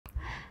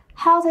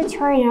How to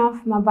turn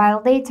off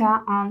mobile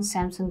data on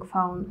Samsung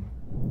phone.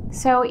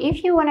 So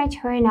if you want to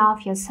turn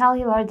off your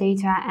cellular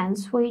data and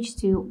switch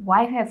to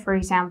Wi-Fi, for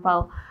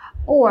example,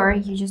 or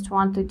you just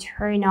want to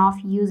turn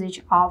off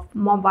usage of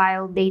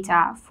mobile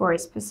data for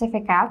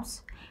specific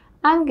apps,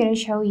 I'm going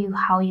to show you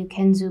how you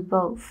can do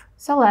both.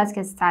 So let's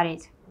get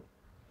started.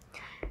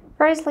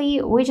 Firstly,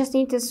 we just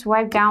need to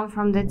swipe down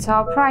from the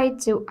top right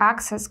to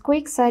access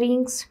quick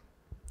settings.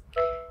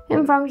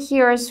 And from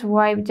here,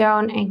 swipe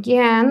down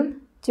again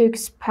to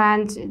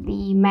expand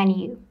the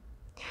menu.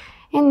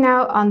 And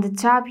now on the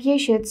top, you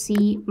should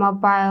see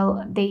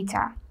mobile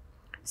data.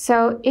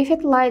 So if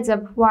it lights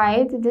up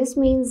white, this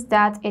means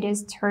that it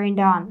is turned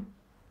on.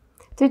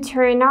 To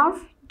turn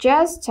off,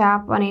 just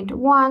tap on it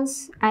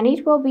once and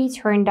it will be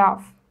turned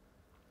off.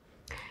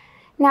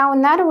 Now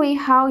another way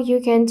how you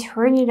can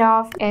turn it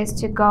off is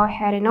to go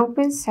ahead and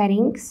open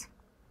settings,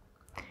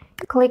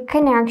 click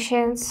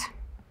connections,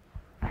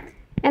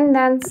 and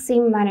then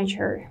SIM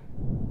manager.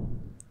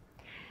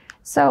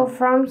 So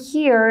from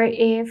here,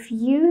 if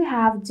you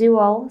have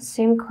dual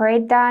SIM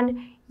card,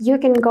 then you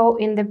can go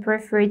in the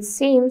preferred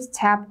SIMs,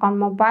 tap on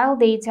mobile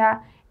data,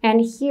 and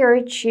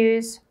here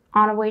choose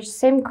on which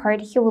SIM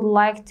card you would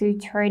like to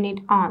turn it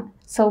on.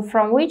 So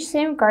from which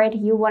SIM card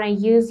you want to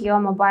use your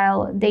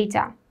mobile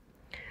data.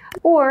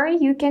 Or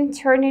you can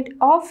turn it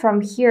off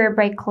from here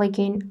by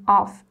clicking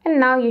off. And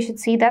now you should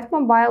see that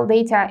mobile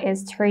data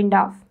is turned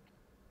off.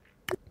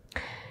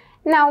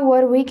 Now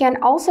what we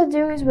can also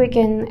do is we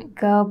can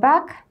go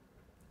back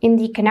in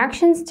the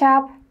Connections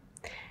tab,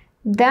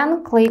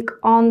 then click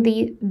on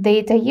the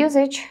Data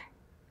Usage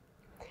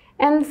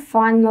and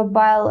find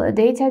mobile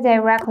data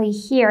directly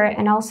here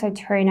and also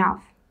turn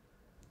off.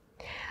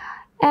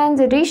 And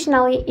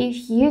additionally,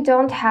 if you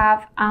don't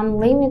have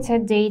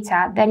unlimited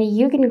data, then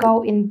you can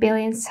go in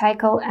billing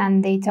cycle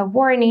and data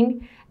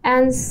warning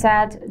and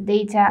set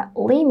data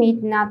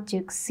limit not to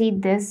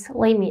exceed this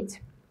limit.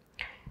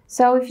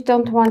 So if you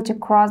don't want to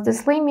cross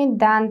this limit,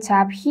 then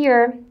tap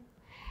here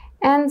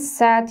and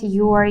set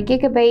your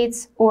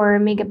gigabytes or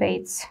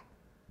megabytes.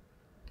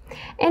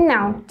 And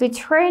now, to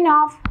turn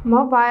off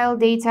mobile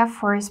data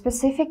for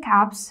specific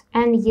apps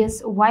and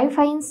use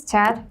Wi-Fi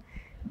instead,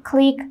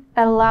 click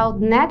Allow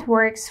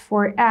Networks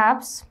for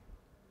apps,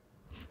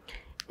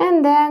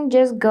 and then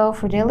just go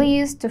for the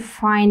list to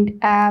find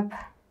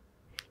app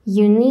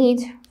you need.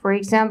 For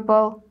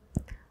example,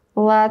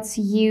 let's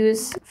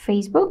use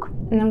Facebook,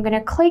 and I'm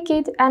gonna click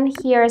it and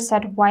here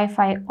set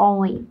Wi-Fi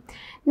only.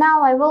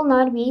 Now I will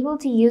not be able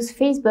to use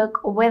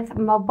Facebook with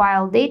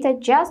mobile data,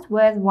 just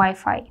with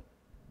Wi-Fi.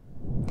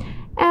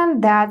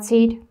 And that's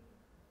it.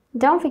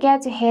 Don't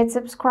forget to hit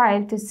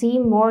subscribe to see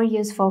more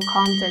useful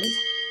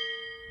content.